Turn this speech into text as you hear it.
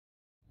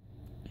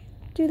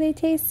Do they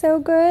taste so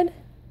good?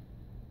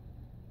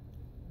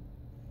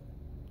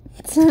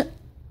 Are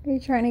you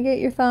trying to get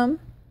your thumb?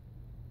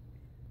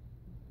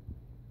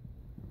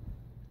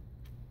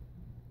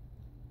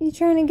 You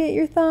trying to get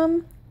your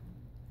thumb?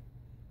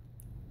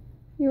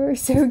 You are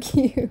so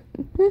cute.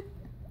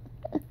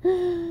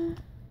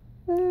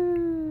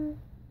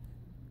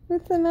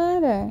 What's the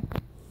matter?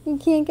 You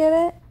can't get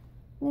it?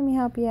 Let me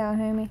help you out,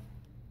 homie.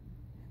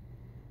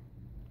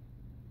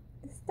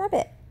 Stop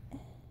it.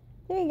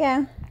 There you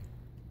go.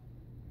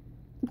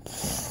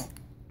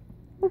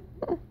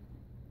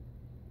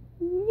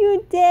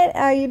 You did?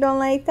 Oh, you don't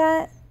like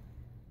that?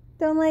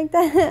 Don't like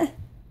that?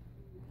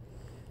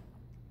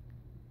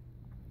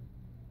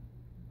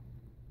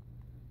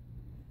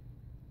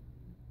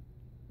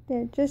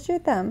 There, just your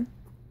thumb.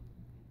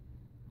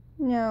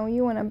 No,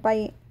 you want to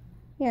bite.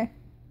 Here.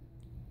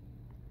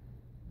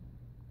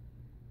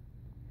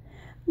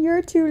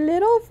 You're too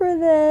little for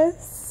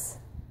this.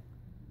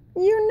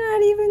 You're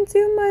not even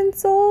 2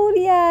 months old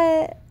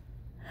yet.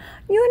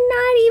 You're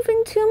not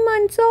even 2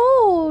 months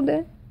old.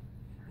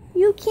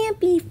 You can't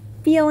be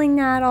feeling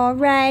that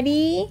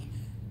already.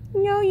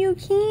 No, you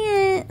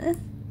can't.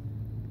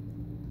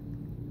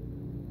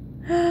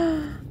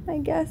 I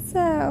guess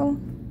so.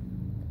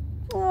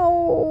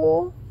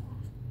 Oh.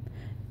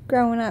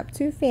 Growing up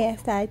too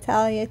fast, I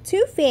tell you.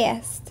 Too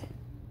fast.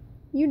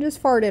 You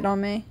just farted on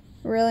me.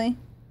 Really?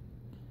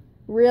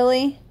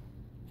 Really?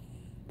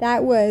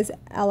 That was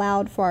a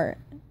loud fart.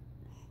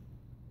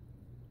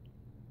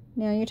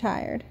 Now you're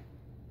tired.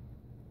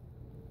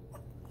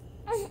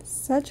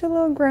 Such a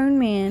little grown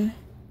man.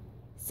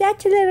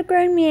 Such a little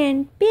grown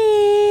man.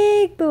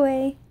 Big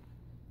boy.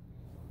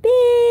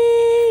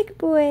 Big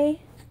boy.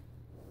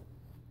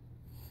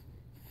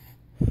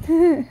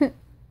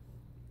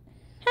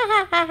 Ha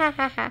ha ha ha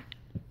ha ha.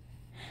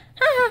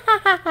 Ha ha ha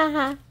ha ha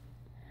ha.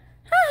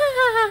 Ha ha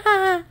ha ha ha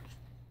ha.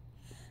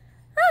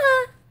 Ha ha.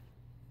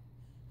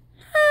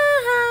 Ha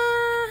ha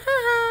ha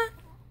ha.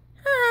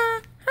 Ha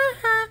ha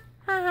ha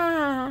ha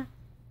ha.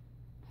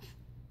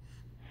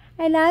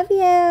 I love you.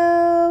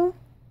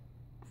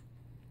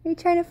 Are you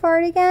trying to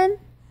fart again?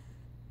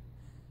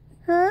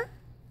 Huh?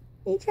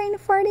 Are you trying to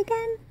fart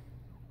again?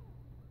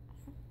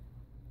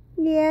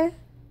 Yeah.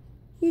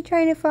 You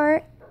trying to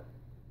fart?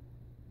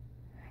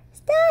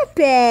 Stop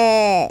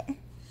it!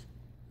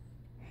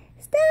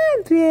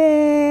 Stop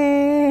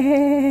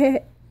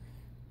it!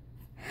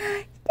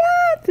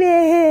 Stop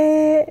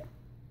it!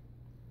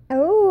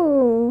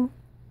 Oh.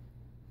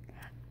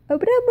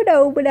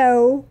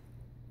 Oh-ba-do-ba-do-ba-do.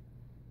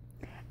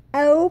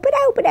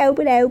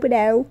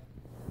 Oh-ba-do-ba-do-ba-do-ba-do.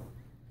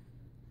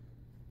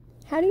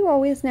 How do you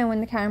always know when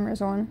the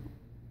camera's on?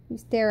 You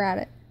stare at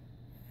it.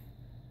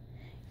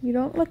 You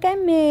don't look at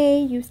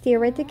me, you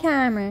stare at the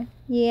camera.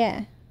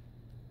 Yeah.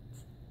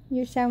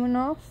 You're showing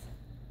off?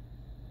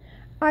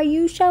 Are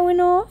you showing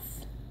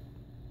off?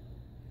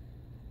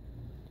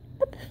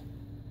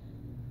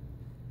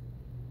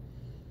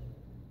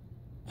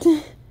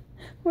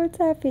 What's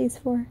that face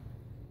for?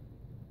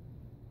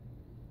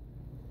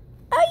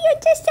 Oh,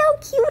 you're just so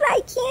cute,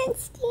 I can't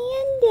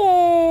stand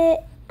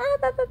it.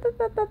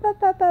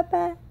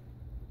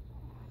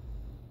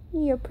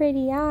 Your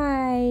pretty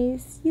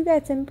eyes. You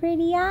got some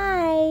pretty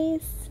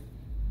eyes.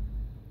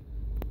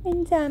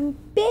 And some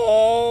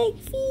big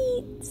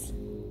feet.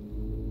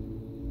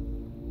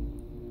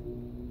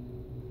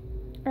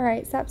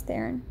 Alright, stop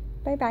staring.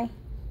 Bye-bye.